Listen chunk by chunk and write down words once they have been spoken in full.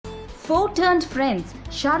Four turned friends,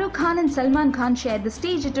 Shah Rukh Khan and Salman Khan shared the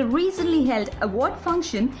stage at a recently held award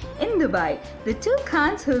function in Dubai. The two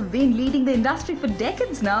Khans, who have been leading the industry for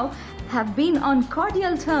decades now, have been on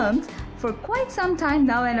cordial terms for quite some time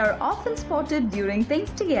now and are often spotted doing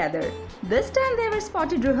things together. This time they were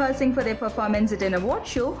spotted rehearsing for their performance at an award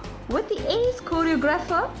show with the ace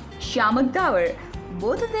choreographer Shiamak Davar.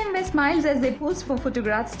 Both of them were smiles as they posed for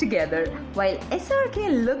photographs together. While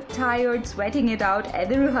SRK looked tired sweating it out at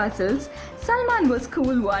the rehearsals, Salman was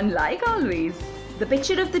cool one like always. The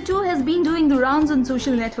picture of the two has been doing the rounds on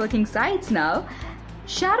social networking sites now.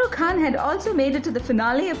 Shah Rukh Khan had also made it to the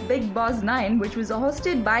finale of Bigg Boss 9, which was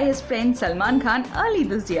hosted by his friend Salman Khan early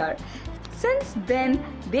this year. Since then,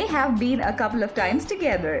 they have been a couple of times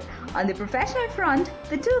together. On the professional front,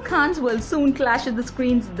 the two Khans will soon clash at the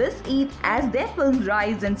screens this Eid as their films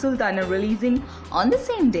Raees and Sultan are releasing on the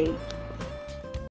same day.